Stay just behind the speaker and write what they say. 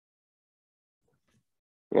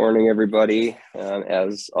Morning, everybody.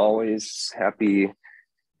 As always, happy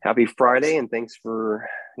Friday, and thanks for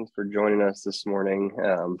joining us this morning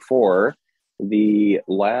for the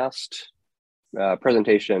last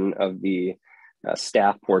presentation of the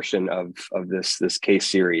staff portion of this case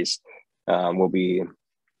series. We'll be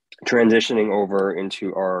transitioning over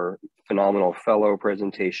into our phenomenal fellow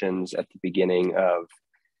presentations at the beginning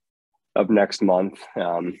of next month,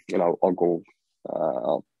 and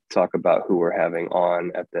I'll talk about who we're having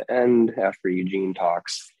on at the end after Eugene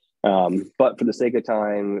talks. But for the sake of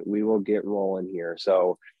time, we will get rolling here.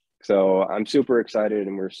 So I'm super excited,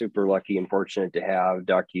 and we're super lucky and fortunate to have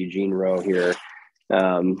Dr. Eugene Roh here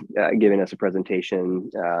giving us a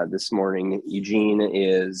presentation this morning. Eugene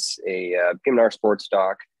is a PM&R sports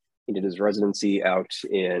doc. He did his residency out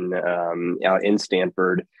in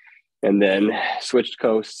Stanford, and then switched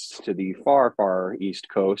coasts to the far East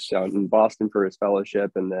Coast out in Boston for his fellowship,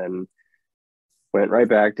 and then went right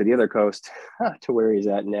back to the other coast to where he's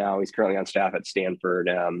at now. He's currently on staff at Stanford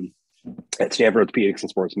Orthopedics and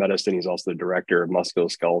Sports Medicine. He's also the director of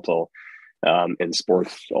musculoskeletal and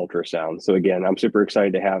sports ultrasound. So again, I'm super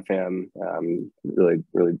excited to have him.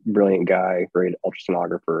 Really brilliant guy, great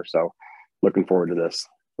ultrasonographer. So looking forward to this.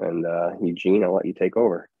 And Eugene, I'll let you take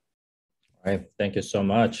over. All right, thank you so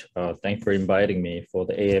much. Thanks for inviting me for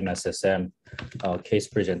the AMSSM case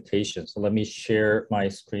presentation. So let me share my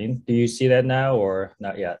screen. Do you see that now or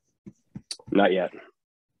not yet? Not yet.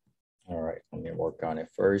 All right, let me work on it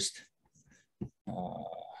first. How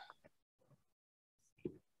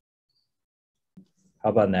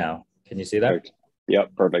about now? Can you see that? Perfect.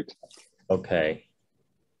 Yep, perfect. Okay,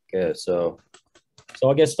 good. So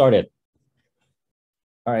I'll get started.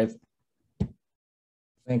 All right.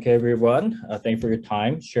 Thank you, everyone. Thank you for your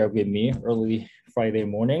time shared with me early Friday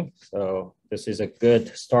morning. So this is a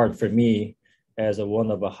good start for me as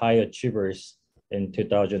one of the high achievers in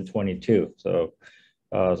 2022. So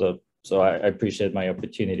I appreciate my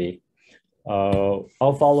opportunity. I'll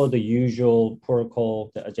follow the usual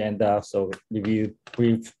protocol, the agenda. So review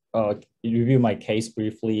my case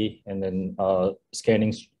briefly, and then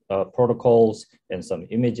scanning protocols and some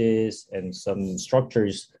images and some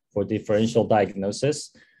structures for differential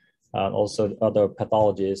diagnosis, also other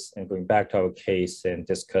pathologies, and going back to our case and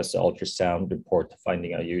discuss the ultrasound report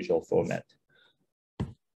finding a usual format.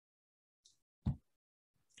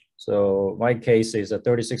 So my case is a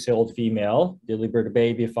 36-year-old female, delivered a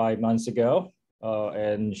baby 5 months ago,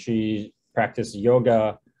 and she practiced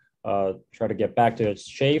yoga, try to get back to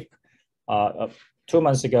shape. 2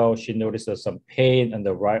 months ago, she noticed some pain in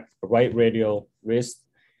the right radial wrist,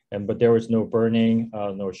 but there was no burning,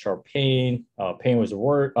 no sharp pain. Pain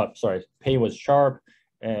was sharp,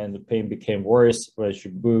 and the pain became worse when she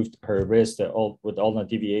moved her wrist with ulnar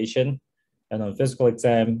deviation. And on physical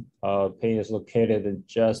exam, pain is located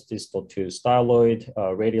just distal to styloid,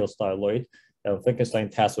 radial styloid. Frankenstein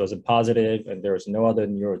test was positive, and there was no other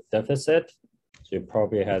neural deficit. So it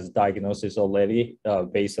probably has diagnosis already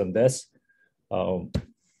based on this.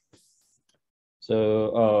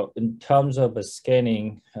 So in terms of a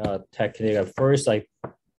scanning technique, at first, I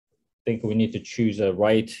think we need to choose a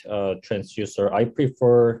right transducer. I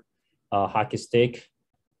prefer hockey stick,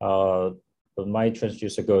 but my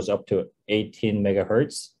transducer goes up to 18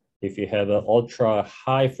 megahertz. If you have an ultra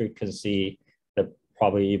high frequency, that's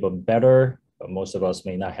probably even better, but most of us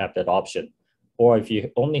may not have that option. Or if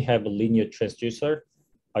you only have a linear transducer,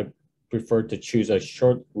 I prefer to choose a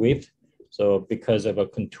short width. So because of a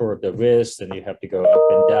contour of the wrist, and you have to go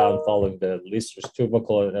up and down following the Lister's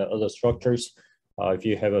tubercle and other structures. If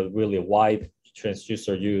you have a really wide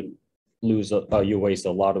transducer, you waste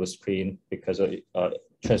a lot of the screen because a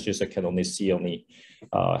transducer can only see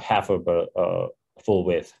half of a full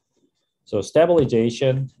width. So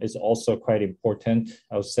stabilization is also quite important,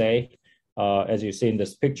 I would say. As you see in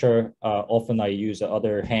this picture, often I use the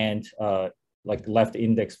other hand, like left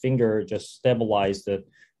index finger, just stabilize the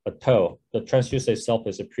toe. The transducer itself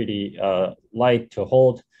is a pretty light to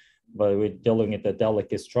hold, but we're dealing with the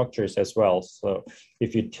delicate structures as well. So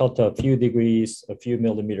if you tilt a few degrees, a few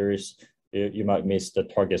millimeters, you might miss the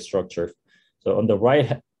target structure. So on the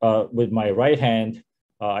right, with my right hand,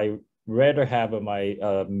 I rather have my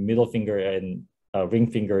middle finger and ring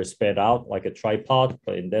finger spread out like a tripod.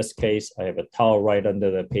 But in this case, I have a towel right under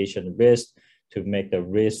the patient's wrist to make the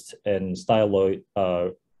wrist and styloid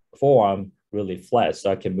forearm really flat,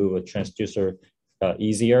 so I can move a transducer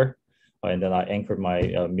easier. And then I anchor my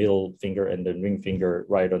middle finger and the ring finger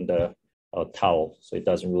right on the towel, so it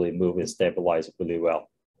doesn't really move and stabilize really well.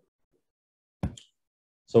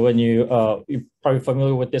 So when you're probably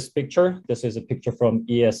familiar with this picture, this is a picture from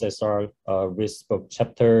ESSR wrist book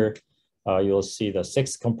chapter you'll see the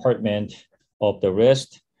sixth compartment of the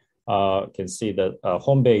wrist. You can see that our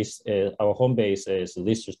home base is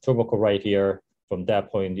Lister's tubercle right here. From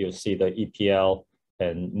that point, you'll see the EPL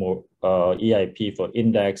and more EIP for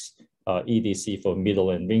index, EDC for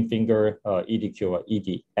middle and ring finger, EDQ or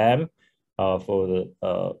EDM for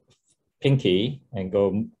the pinky, and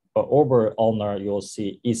go over ulnar, you'll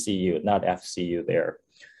see ECU, not FCU there.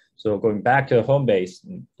 So going back to the home base,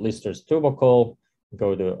 Lister's tubercle,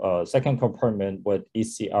 go to second compartment with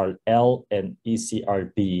ECRL and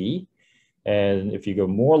ECRB. And if you go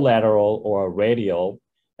more lateral or radial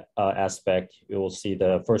aspect, you will see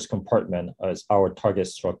the first compartment as our target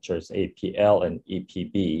structures, APL and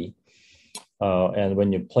EPB. And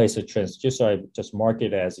when you place a transducer, I just mark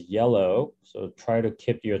it as yellow. So try to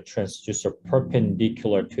keep your transducer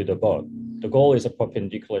perpendicular to the bone. The goal is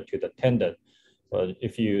perpendicular to the tendon. But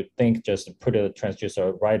if you think just put a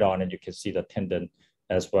transducer right on and you can see the tendon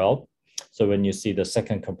as well. So when you see the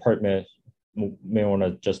second compartment, you may want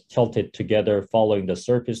to just tilt it together, following the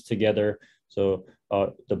surface together. So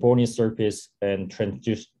the bony surface and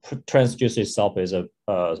transducer itself is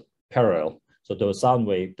parallel. So the sound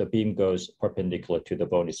wave, the beam goes perpendicular to the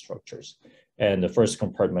bony structures. And the first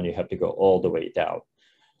compartment, you have to go all the way down.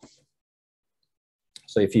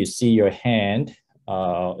 So if you see your hand,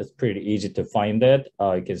 it's pretty easy to find that.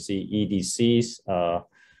 You can see EDCs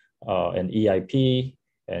and EIP,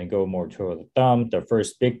 and go more toward the thumb. The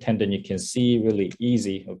first big tendon you can see really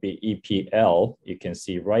easy would be EPL. You can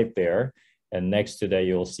see right there. And next to that,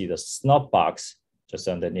 you'll see the snub box just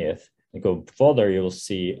underneath. And go further, you'll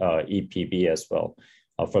see EPB as well.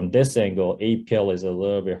 From this angle, APL is a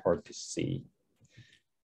little bit hard to see.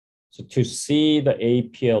 So to see the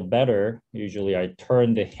APL better, usually I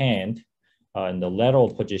turn the hand in the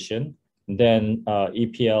lateral position, and then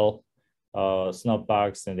EPL, snub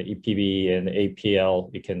box, and the EPB and the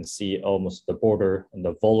APL, you can see almost the border and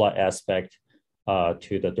the volar aspect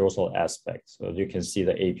to the dorsal aspect. So you can see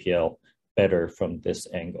the APL better from this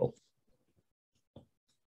angle.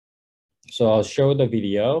 So I'll show the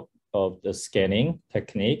video of the scanning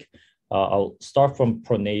technique. I'll start from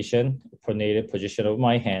pronated position of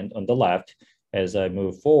my hand on the left. As I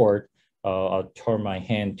move forward, I'll turn my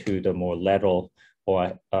hand to the more lateral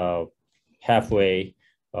or halfway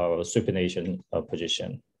supination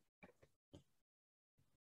position.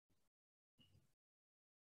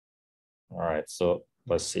 All right, so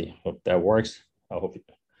let's see, hope that works. I hope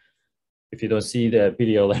if you don't see the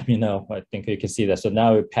video, let me know. I think you can see that. So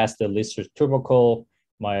now we passed the Lister's tubercle.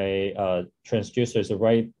 My transducer is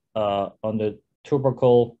right on the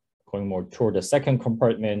tubercle, going more toward the second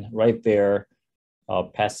compartment right there,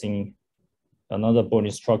 passing another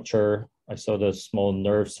bony structure. I saw the small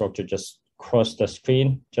nerve structure just cross the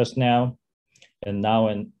screen just now. And now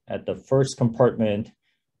at the first compartment,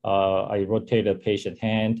 I rotate the patient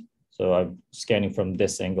hand. So I'm scanning from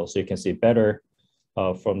this angle so you can see better.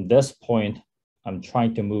 From this point, I'm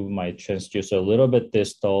trying to move my transducer a little bit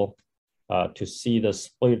distal to see the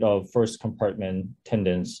split of first compartment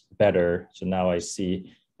tendons better. So now I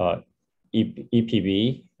see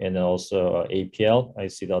EPB and also APL. I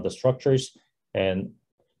see the other structures. And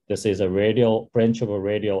this is a radial branch of a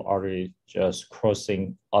radial artery just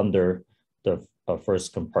crossing under the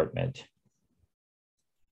first compartment.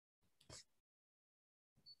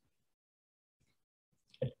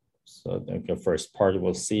 Okay. So the first part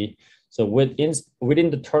we'll see. So within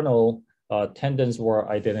the tunnel, tendons were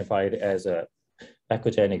identified as a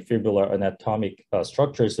echogenic fibular anatomic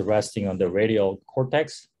structures resting on the radial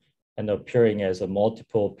cortex and appearing as a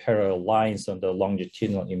multiple parallel lines on the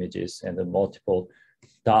longitudinal images and the multiple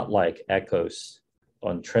dot-like echoes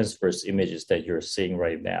on transverse images that you're seeing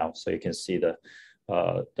right now. So you can see the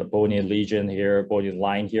bony lesion here, bony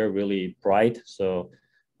line here, really bright. So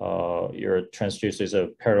your transducers are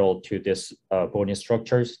parallel to this bony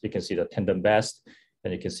structures. You can see the tendon best,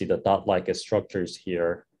 and you can see the dot-like structures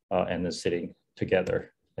here and then sitting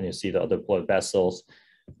together. And you see the other blood vessels.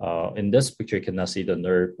 In this picture, you cannot see the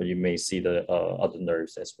nerve, but you may see the other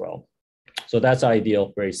nerves as well. So that's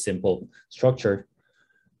ideal, very simple structure.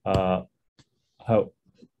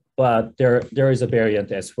 But there is a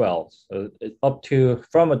variant as well. So up to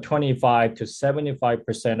from a 25 to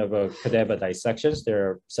 75% of a cadaver dissections, there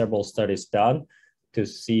are several studies done to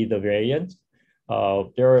see the variant.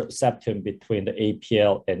 There are septum between the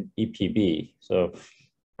APL and EPB. So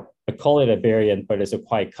I call it a variant, but it's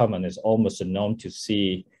quite common. It's almost known to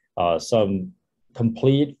see some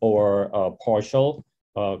complete or partial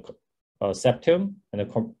septum, and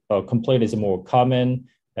a complete is more common,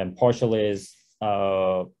 and partial is,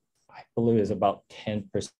 I believe, is about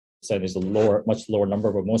 10%. Is a much lower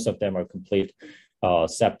number, but most of them are complete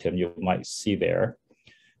septum you might see there.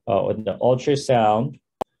 On the ultrasound,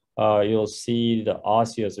 you'll see the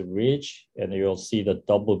osseous ridge, and you'll see the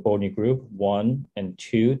double bony group 1 and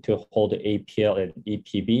 2 to hold the APL and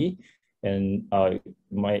EPB. And hope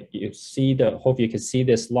you can see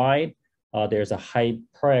this line. There's a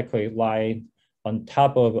hyperechoic line on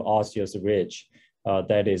top of osseous ridge.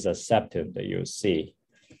 That is a septum that you'll see.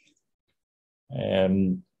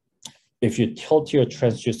 And if you tilt your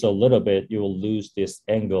transducer a little bit, you will lose this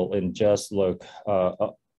angle and just look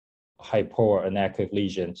hypoanechoic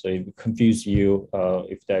lesion. So it confuse you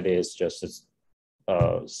if that is just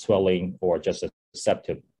a swelling or just a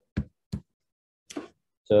septum.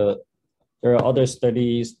 So there are other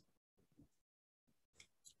studies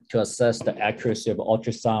to assess the accuracy of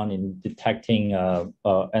ultrasound in detecting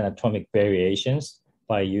anatomic variations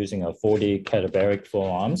by using a 4D cadaveric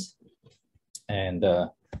forearms. And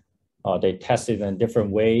they tested in different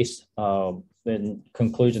ways. In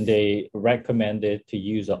conclusion, they recommended to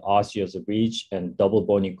use an osseous ridge and double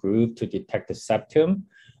bony groove to detect the septum.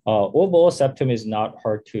 Overall, septum is not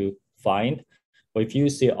hard to find, but if you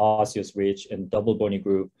see osseous ridge and double bony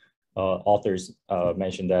groove, authors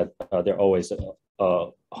mentioned that there always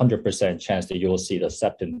 100% chance that you will see the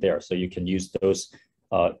septum there. So you can use those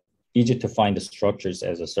easy to find the structures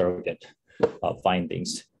as a surrogate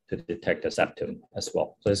findings to detect the septum as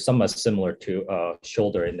well. So it's somewhat similar to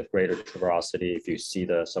shoulder in the greater tuberosity. If you see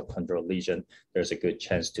the subchondral lesion, there's a good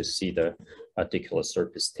chance to see the articular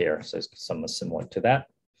surface tear. So it's somewhat similar to that.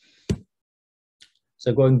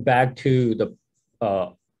 So going back to the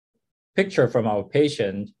picture from our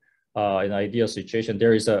patient, in an ideal situation,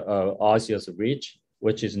 there is a osseous ridge,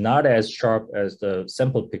 which is not as sharp as the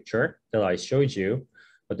sample picture that I showed you,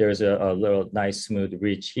 but there's a little nice smooth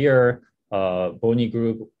ridge here, bony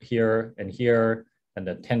groove here, and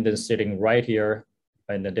the tendon sitting right here,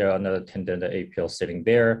 and then there are another tendon, the APL sitting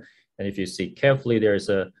there. And if you see carefully, there's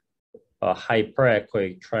a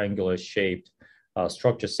hyperechoic triangular shaped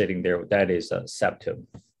structure sitting there. That is a septum.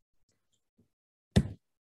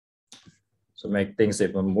 So make things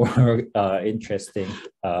even more interesting.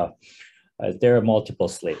 There are multiple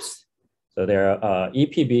slips. So there are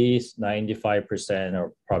EPBs, 95%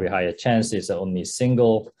 or probably higher chances only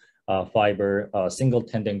single fiber, single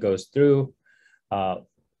tendon goes through. And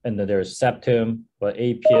then there's septum, but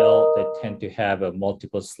APL, they tend to have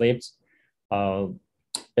multiple slips.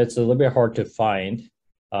 It's a little bit hard to find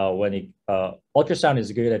when ultrasound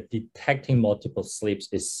is good at detecting multiple slips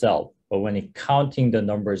itself, but when it counting the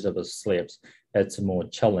numbers of the slips, it's more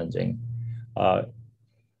challenging.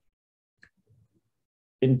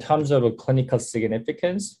 In terms of a clinical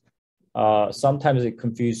significance, sometimes it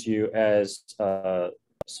confuses you as a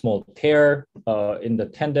small tear in the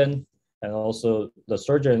tendon, and also the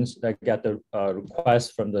surgeons that got the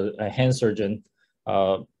request from the hand surgeon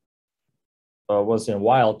once in a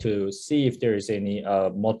while to see if there is any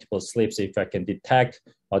multiple slips, if I can detect,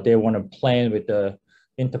 or they want to plan with the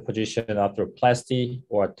interposition arthroplasty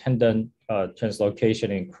or tendon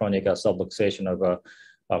translocation in chronic subluxation of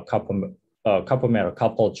a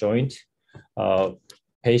couple joint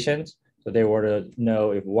patients. So they want to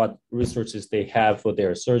know if what resources they have for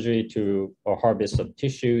their surgery to harvest some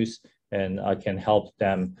tissues, and I can help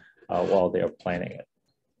them while they are planning it.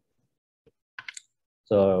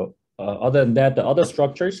 So other than that, the other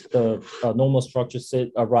structures, the normal structures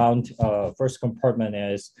sit around first compartment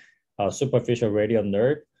is superficial radial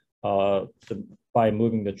nerve. By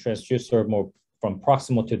moving the transducer more from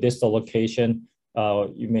proximal to distal location,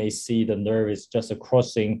 you may see the nerve is just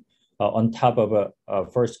crossing on top of a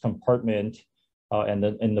first compartment. And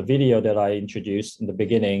then in the video that I introduced in the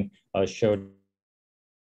beginning, showed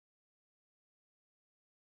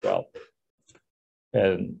well.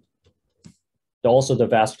 And also the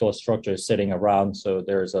vascular structure is sitting around. So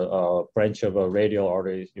there's a branch of a radial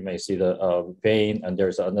artery. You may see the vein, and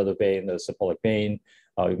there's another vein, the cephalic vein.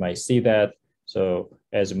 You might see that. So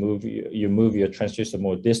as you move your transducer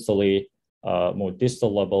more distally, more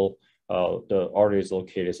distal level, the artery is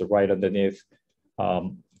located right underneath.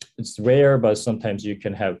 It's rare, but sometimes you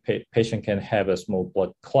can have, patient can have a small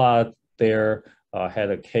blood clot there. Had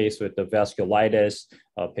a case with the vasculitis.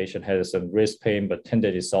 Patient had some wrist pain, but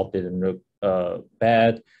tendon itself didn't look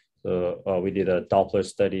bad. So we did a Doppler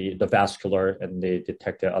study, the vascular, and they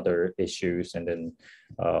detected other issues. And then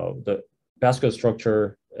the vascular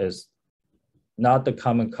structure is not the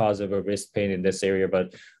common cause of a wrist pain in this area,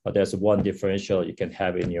 but there's one differential you can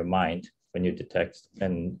have in your mind when you detect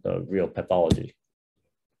and real pathology.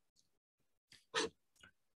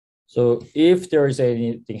 So if there is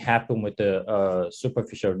anything happen with the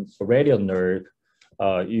superficial radial nerve,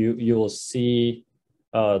 you will see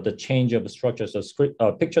the change of the structure. So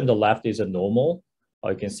picture on the left is a normal.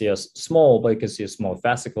 You can see a small, but you can see a small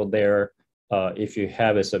fascicle there. If you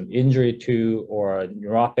have some injury to or a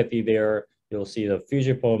neuropathy there, you'll see the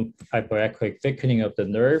fusiform hypoechoic thickening of the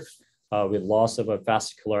nerve with loss of a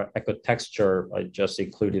vascular echo texture. I just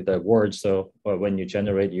included the words. So when you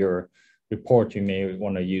generate your report, you may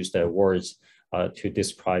want to use the words to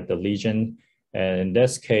describe the lesion. And in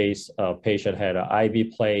this case, a patient had an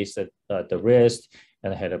IV placed at the wrist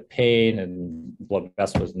and had a pain, and blood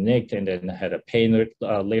vessel was nicked, and then had a pain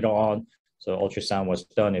later on. So ultrasound was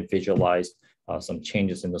done and visualized some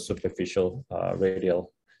changes in the superficial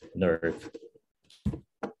radial nerve.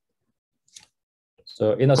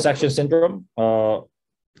 So intersection syndrome,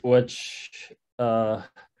 which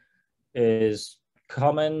is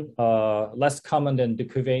common, less common than the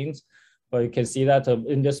Quervain's, but you can see that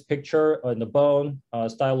in this picture in the bone,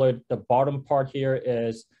 styloid, the bottom part here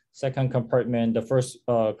is second compartment. The first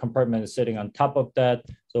compartment is sitting on top of that.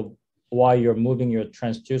 So while you're moving your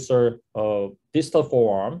transducer distal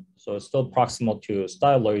forearm, so it's still proximal to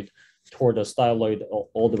styloid, toward the styloid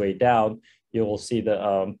all the way down, you will see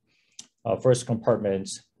the first compartment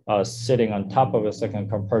sitting on top of the second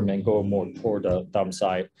compartment, go more toward the thumb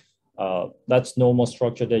side. That's normal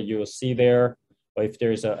structure that you will see there. But if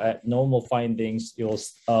there's abnormal findings, you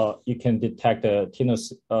can detect a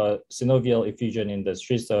tenosynovial effusion in the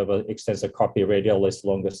streets of an extensor carpi radialis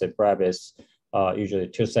longus and brevis, usually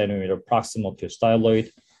 2 centimeter proximal to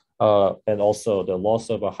styloid, and also the loss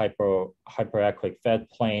of a hyperechoic fat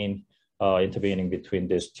plane intervening between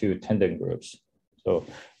these two tendon groups. So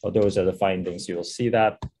those are the findings. You will see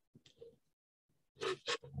that.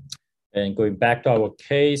 And going back to our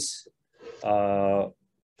case,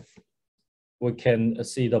 we can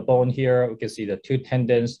see the bone here. We can see the two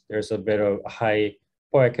tendons. There's a bit of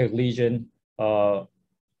hypoechoic lesion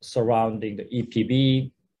surrounding the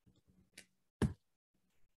EPB.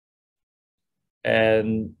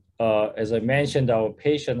 And as I mentioned, our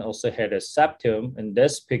patient also had a septum. In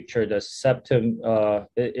this picture, the septum,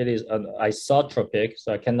 it is an isotropic,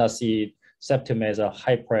 so I cannot see septum as a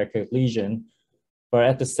hyperechoic lesion. But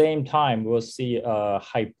at the same time, we'll see a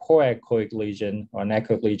hypoechoic lesion or an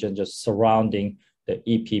echoic lesion just surrounding the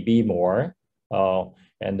EPB more.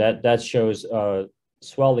 And that shows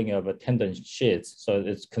swelling of a tendon sheaths. So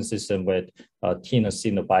it's consistent with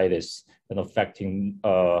tenosynovitis and affecting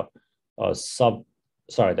the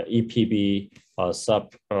EPB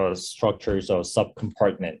structures or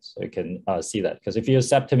subcompartments. So you can see that. Because if your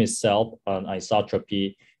septum itself an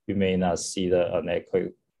isotropy, you may not see the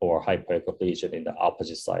anechoic or hypoechoic lesion in the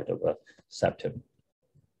opposite side of a septum.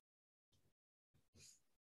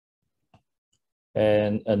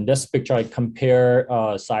 And in this picture, I compare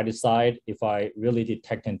side to side if I really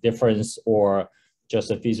detect a difference or just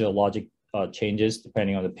a physiologic changes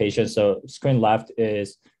depending on the patient. So screen left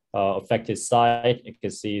is affected side. You can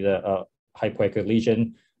see the hypoechoic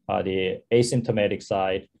lesion. The asymptomatic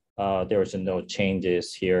side, there is no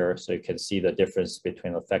changes here. So you can see the difference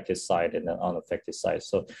between affected side and the unaffected side.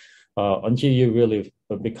 So until you really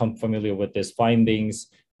become familiar with these findings,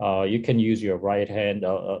 you can use your right hand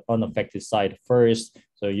unaffected side first.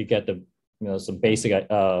 So you get the some basic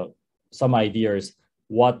some ideas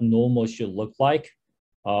what normal should look like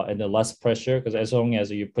and the less pressure, because as long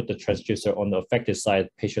as you put the transducer on the affected side,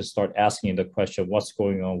 patients start asking the question, what's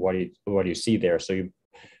going on, what do you see there? So you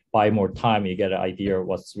buy more time, you get an idea of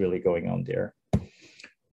what's really going on there.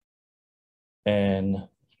 And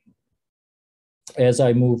as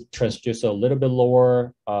I move transducer a little bit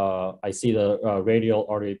lower, I see the radial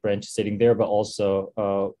artery branch sitting there, but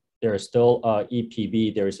also there is still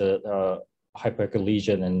EPB. There's a hypoechoic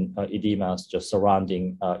lesion and edema just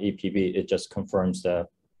surrounding EPB. It just confirms the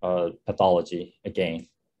pathology again.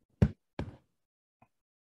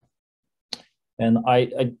 And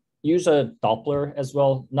I use a Doppler as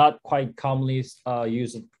well, not quite commonly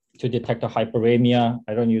used to detect a hyperemia.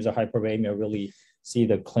 I don't use a hyperemia really see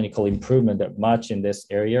the clinical improvement that much in this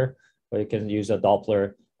area, but you can use a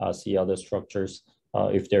Doppler, see other structures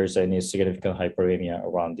if there's any significant hyperemia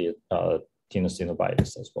around the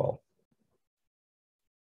tenosynovitis as well.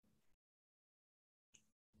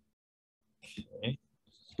 Okay,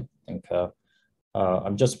 I think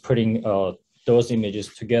I'm just putting those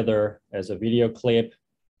images together as a video clip.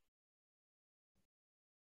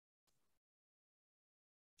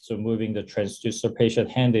 So moving the transducer, patient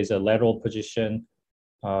hand is a lateral position.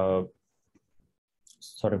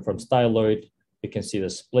 Starting from styloid, you can see the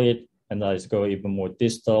split, and let's go even more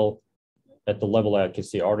distal. At the level I can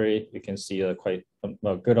see artery, you can see quite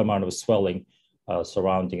a good amount of swelling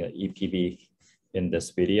surrounding an EPB in this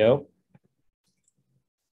video.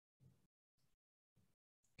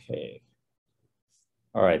 Okay.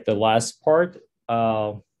 All right, the last part,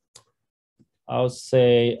 I would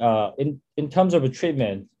say in terms of a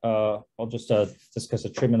treatment, I'll just discuss the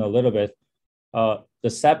treatment a little bit. The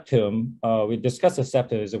septum, we discussed the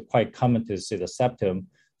septum, is quite common to see the septum.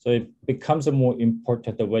 So it becomes more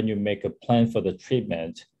important that when you make a plan for the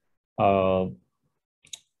treatment.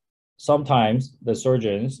 Sometimes the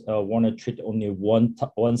surgeons want to treat only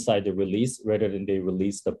one side to release rather than they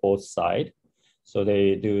release the both side. So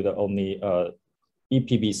they do the only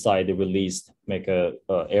EPB side they release, make a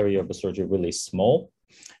area of the surgery really small.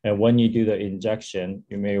 And when you do the injection,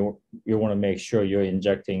 you want to make sure you're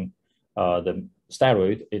injecting the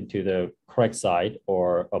steroid into the correct side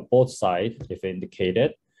or both sides if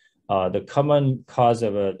indicated. The common cause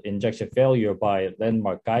of an injection failure by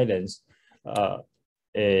landmark guidance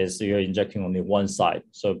is you're injecting only one side.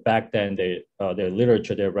 So back then, the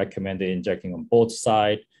literature, they recommended injecting on both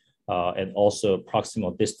sides and also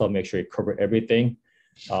proximal distal, make sure you cover everything.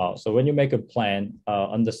 So when you make a plan,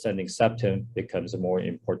 understanding septum becomes more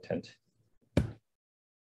important.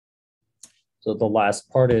 So the last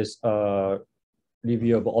part is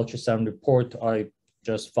review of ultrasound report. I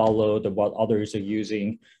just followed what others are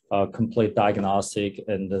using, complete diagnostic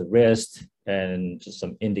and the wrist and just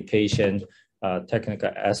some indication,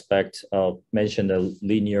 technical aspect. Mention the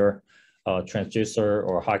linear transducer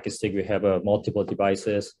or hockey stick. We have multiple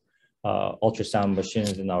devices, ultrasound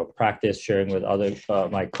machines in our practice, sharing with other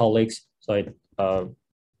my colleagues. So I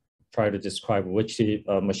try to describe which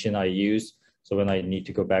machine I use. So when I need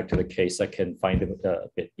to go back to the case, I can find it a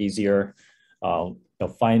bit easier. The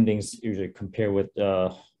findings usually compare with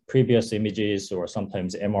previous images or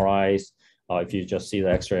sometimes MRIs. If you just see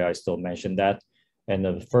the X-ray, I still mentioned that. And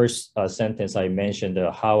the first sentence I mentioned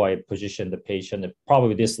how I position the patient.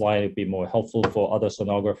 Probably this line would be more helpful for other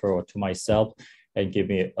sonographer or to myself, and give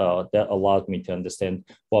me that allowed me to understand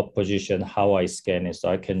what position, how I scan it, so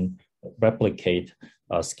I can replicate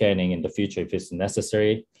scanning in the future if it's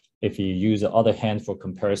necessary. If you use the other hand for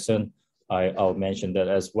comparison, I'll mention that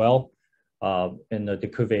as well. In the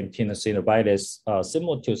Quervain Tenosynovitis,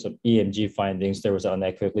 similar to some EMG findings, there was an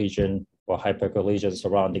anechoic lesion or hypoechoic lesion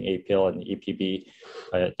surrounding APL and EPB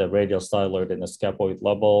at the radial styloid and the scaphoid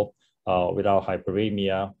level without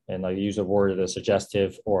hyperemia. And I use a word that's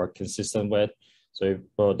suggestive or consistent with. So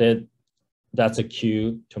that's a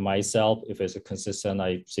cue to myself. If it's a consistent,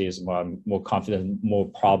 I see it's more confident, more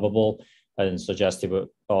probable, and suggestive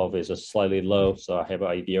of is a slightly low. So I have an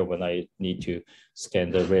idea when I need to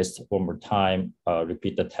scan the wrist one more time,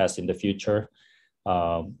 repeat the test in the future.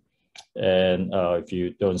 If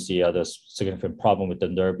you don't see other significant problem with the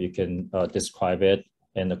nerve, you can describe it.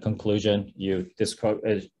 And the conclusion, you describe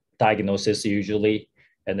diagnosis usually.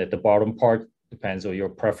 And at the bottom part, depends on your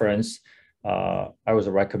preference. I always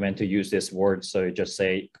recommend to use this word. So you just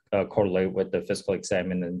say correlate with the physical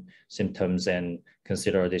exam and symptoms and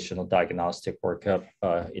consider additional diagnostic workup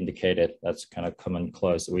indicated. That's kind of common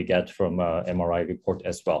clause we get from MRI report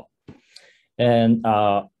as well. And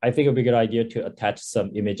I think it'd be a good idea to attach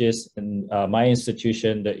some images. In my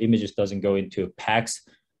institution, the images doesn't go into packs.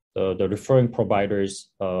 The referring providers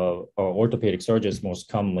or orthopedic surgeons most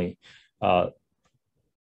commonly,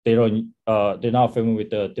 they're not familiar with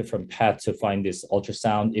the different paths to find these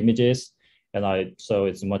ultrasound images. And so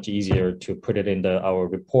it's much easier to put it in our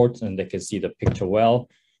report and they can see the picture well.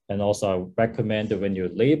 And also I recommend that when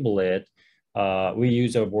you label it, we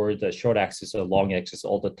use a word, the short axis or long axis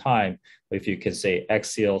all the time. If you can say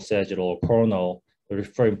axial, sagittal, or coronal, the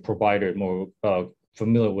referring provider more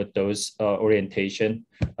familiar with those orientation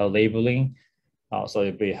labeling. So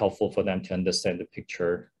it'd be helpful for them to understand the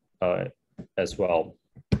picture as well.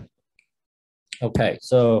 Okay,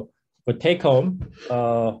 so for take home,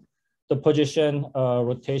 the position,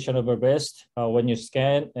 rotation of a wrist when you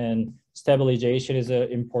scan, and stabilization is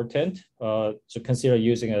important. So consider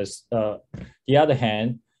using as the other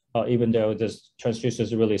hand, even though this transducer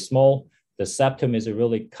is really small, the septum is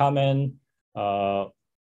really common.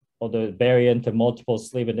 Or the variant of multiple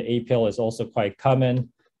sleeve in the APL is also quite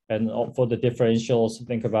common. And for the differentials,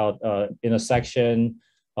 think about intersection,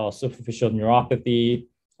 superficial neuropathy,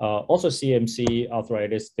 also CMC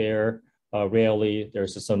arthritis there. Rarely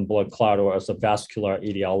there's some blood clot or some vascular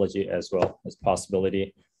etiology as well as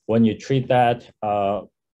possibility. When you treat that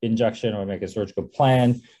injection or make a surgical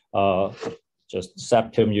plan, just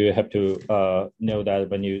septum, you have to know that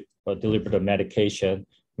when you deliver the medication,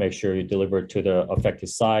 make sure you deliver to the affected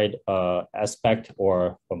side aspect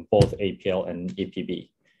or from both APL and EPB.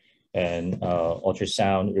 And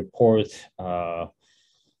ultrasound report,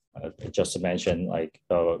 just to mention, like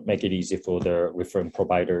make it easy for the referring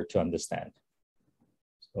provider to understand.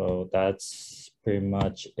 So that's pretty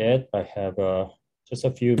much it. I have just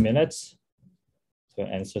a few minutes to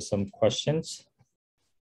answer some questions.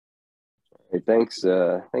 Hey, thanks,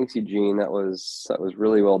 Eugene. That was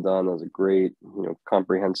really well done. That was a great,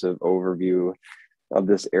 comprehensive overview of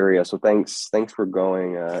this area. So thanks for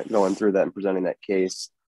going through that and presenting that case.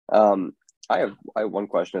 I have one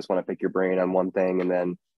question. I just want to pick your brain on one thing, and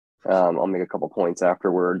then I'll make a couple points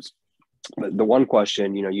afterwards. But the one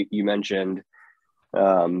question, you mentioned,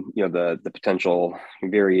 the potential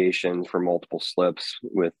variations for multiple slips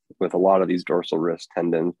with a lot of these dorsal wrist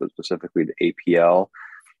tendons, but specifically the APL.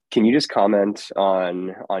 Can you just comment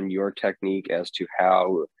on your technique as to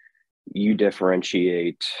how you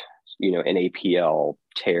differentiate, an APL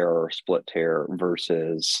tear or split tear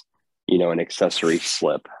versus, an accessory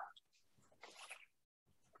slip?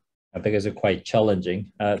 I think it's quite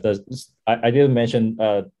challenging. I didn't mention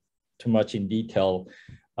too much in detail.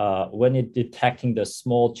 When you're detecting the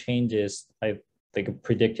small changes, I think a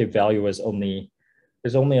predictive value is only a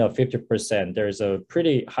 50%. There's a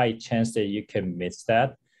pretty high chance that you can miss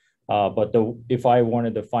that. But if I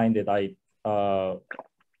wanted to find it, I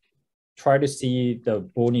try to see the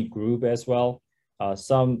bony groove as well.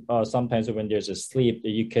 Sometimes when there's a slip,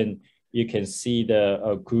 you can see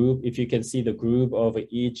the groove. If you can see the groove of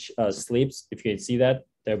each slips, if you can see that,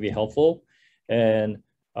 that'd be helpful. And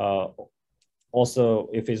also,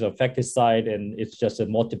 if it's affected side and it's just a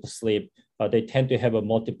multiple slip, they tend to have a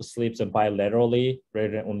multiple slips and bilaterally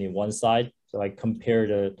rather than only one side. So I compare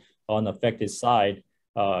the unaffected side,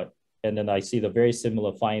 and then I see the very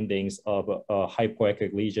similar findings of a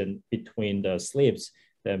hypoechoic lesion between the slips.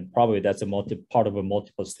 Then probably that's part of a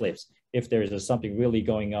multiple slips. If there is something really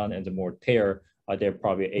going on and the more tear, there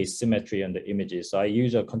probably asymmetry in the images. So I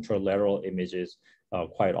use a contralateral images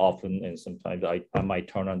quite often, and sometimes I might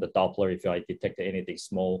turn on the Doppler if I detect anything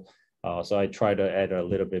small. So I try to add a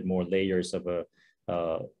little bit more layers of a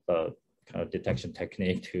kind of detection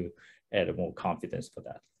technique to add more confidence for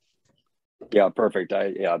that. Yeah, perfect.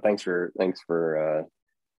 Thanks for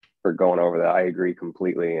going over that. I agree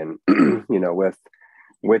completely. And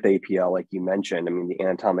with APL, like you mentioned, I mean, the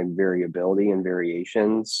anatomic variability and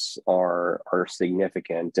variations are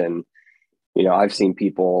significant. And I've seen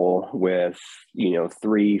people with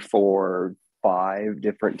 3, 4, 5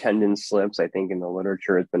 different tendon slips. I think in the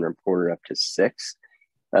literature it's been reported up to 6.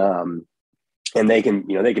 And they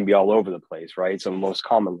can be all over the place, right? So most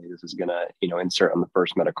commonly this is gonna, insert on the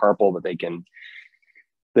first metacarpal, but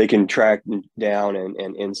they can track down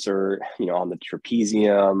and insert, on the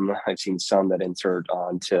trapezium. I've seen some that insert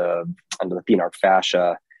onto the thenar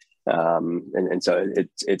fascia. And so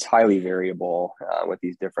it's highly variable with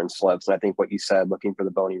these different slips. And I think what you said, looking for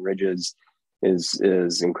the bony ridges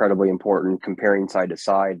is incredibly important. Comparing side to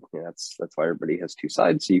side, that's why everybody has 2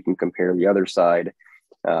 sides. So you can compare the other side,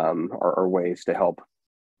 are ways to help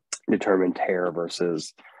determine tear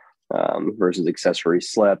versus accessory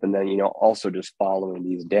slip. And then, also just following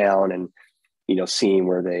these down and, seeing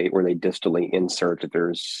where they distally insert, if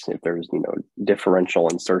there's differential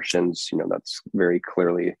insertions, that's very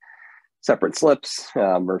clearly separate slips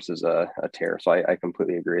versus a tear. So I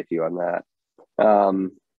completely agree with you on that.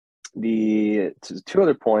 The 2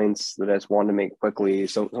 other points that I just wanted to make quickly.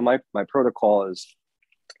 So my protocol is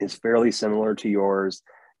fairly similar to yours.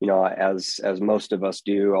 As most of us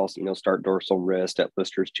do, I'll start dorsal wrist at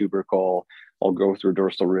Lister's tubercle. I'll go through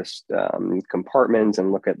dorsal wrist compartments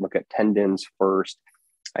and look at tendons first.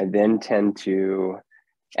 I then tend to,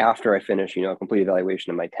 after I finish, a complete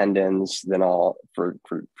evaluation of my tendons, then I'll for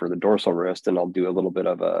the dorsal wrist, and I'll do a little bit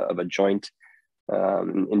of a joint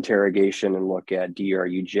interrogation and look at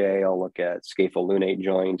DRUJ. I'll look at scapholunate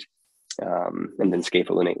joint. And then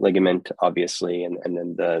scapholunate ligament, obviously, and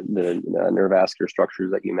then the neurovascular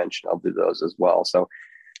structures that you mentioned, I'll do those as well. So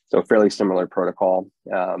fairly similar protocol.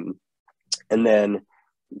 And then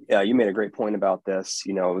you made a great point about this,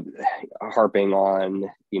 harping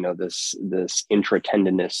on, this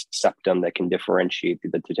intratendinous septum that can differentiate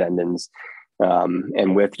the tendons.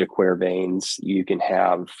 And with the Quervains, you can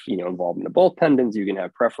have, involvement of both tendons. You can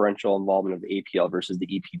have preferential involvement of the APL versus the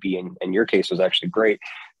EPB. And your case was actually great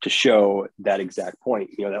to show that exact point,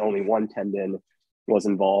 that only one tendon was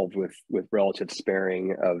involved with relative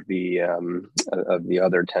sparing of the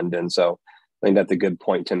other tendon. So I think that's a good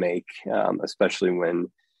point to make, especially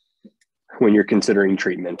when you're considering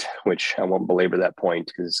treatment, which I won't belabor that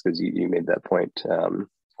point because you made that point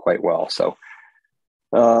quite well. So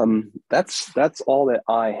that's all that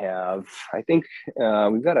I have. I think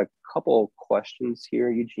we've got a couple questions here,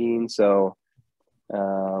 Eugene. So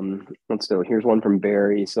let's do it. Here's one from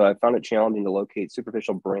Barry. So I found it challenging to locate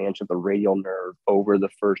superficial branch of the radial nerve over the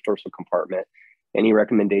first dorsal compartment. Any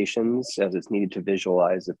recommendations as it's needed to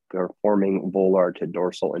visualize if performing volar to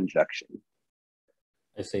dorsal injection?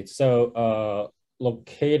 I see. So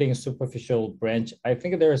locating superficial branch, I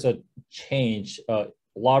think there's a change, a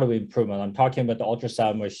lot of improvement. I'm talking about the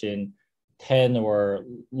ultrasound machine 10 or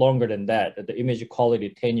longer than that. The image quality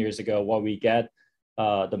 10 years ago, what we get,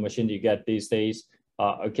 the machine you get these days,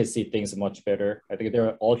 I can see things much better. I think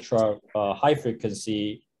they're ultra high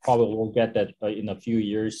frequency. Probably we'll get that in a few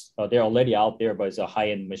years. They're already out there, but it's a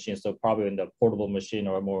high-end machine. So probably in the portable machine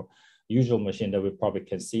or a more usual machine that we probably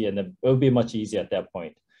can see, and then it'll be much easier at that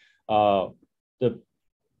point.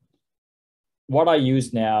 What I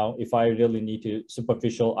use now, if I really need to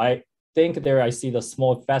superficial, I think there I see the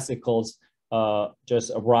small fascicles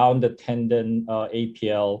just around the tendon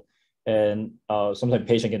APL, and sometimes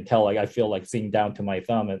patient can tell, like I feel like seeing down to my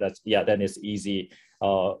thumb, and that's, yeah, then it's easy.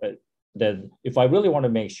 Then if I really want to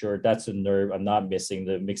make sure that's a nerve, I'm not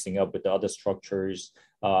mixing up with the other structures,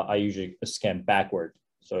 I usually scan backward.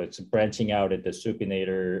 So it's branching out at the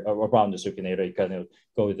supinator, around the supinator. You kind of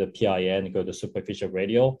go to the PIN, go to superficial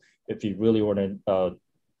radial. If you really want to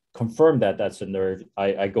confirm that that's a nerve,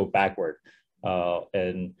 I go backward. While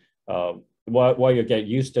you get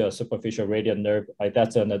used to a superficial radial nerve,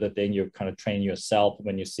 that's another thing you kind of train yourself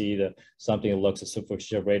when you see something that looks a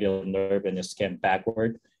superficial radial nerve and you scan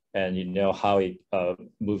backward, and you know how it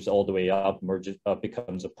moves all the way up, merges up,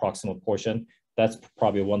 becomes a proximal portion. That's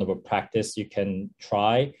probably one of a practice you can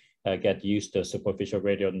try, get used to superficial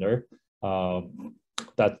radial nerve.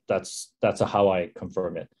 That's how I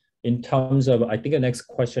confirm it. In terms of, I think the next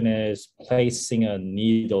question is placing a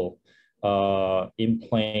needle in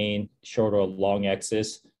plane, short or long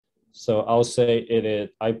axis. So I'll say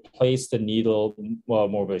I place the needle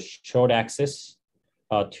more of a short axis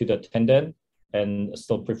to the tendon, and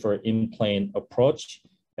still prefer in-plane approach.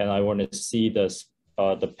 And I want to see the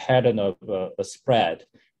pattern of a spread,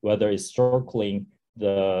 whether it's circling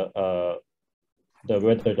whether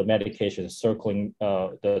the medication is circling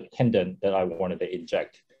the tendon that I wanted to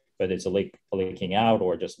inject, whether it's leaking out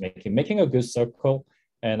or just making a good circle.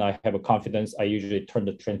 And I have a confidence. I usually turn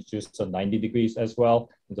the transducer 90 degrees as well.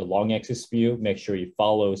 In the long axis view, make sure it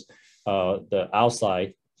follows the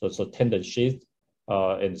outside, so it's a tendon sheath,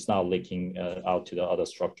 and it's not leaking out to the other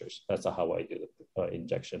structures. That's how I do the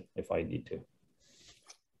injection if I need to.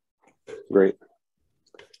 Great.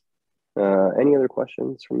 Any other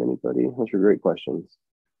questions from anybody? Those are great questions.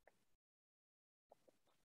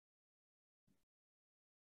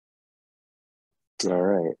 All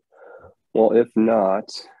right. Well, if not,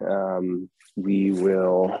 we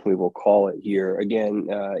will call it here. Again,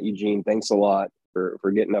 Eugene, thanks a lot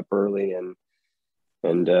for getting up early and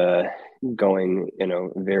going,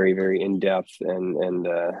 very, very in depth and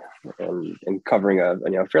covering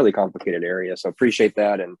a fairly complicated area. So appreciate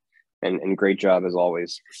that, and great job as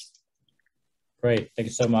always. Great, thank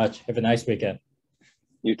you so much. Have a nice weekend.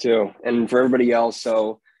 You too. And for everybody else,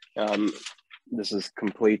 so this is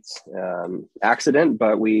complete accident,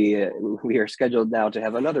 but we are scheduled now to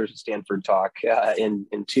have another Stanford talk in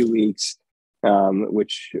 2 weeks.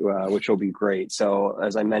 Which will be great. So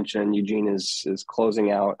as I mentioned, Eugene is closing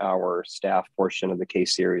out our staff portion of the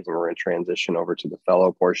case series, and we're going to transition over to the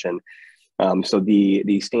fellow portion. So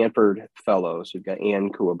the Stanford fellows, we've got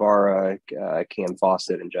Ann Kuwabara, Cam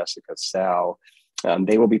Fawcett, and Jessica Sau.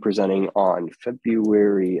 They will be presenting on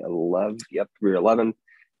February 11th. Yep, February 11th.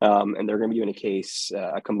 And they're going to be doing a case,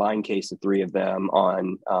 a combined case of three of them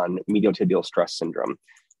on medial tibial stress syndrome.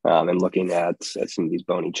 And looking at some of these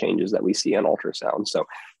bony changes that we see on ultrasound. So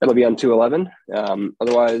that'll be on 2/11.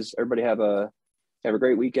 Otherwise, everybody have a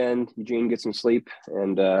great weekend. Eugene, get some sleep,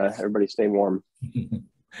 and everybody stay warm.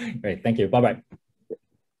 Great, thank you. Bye-bye.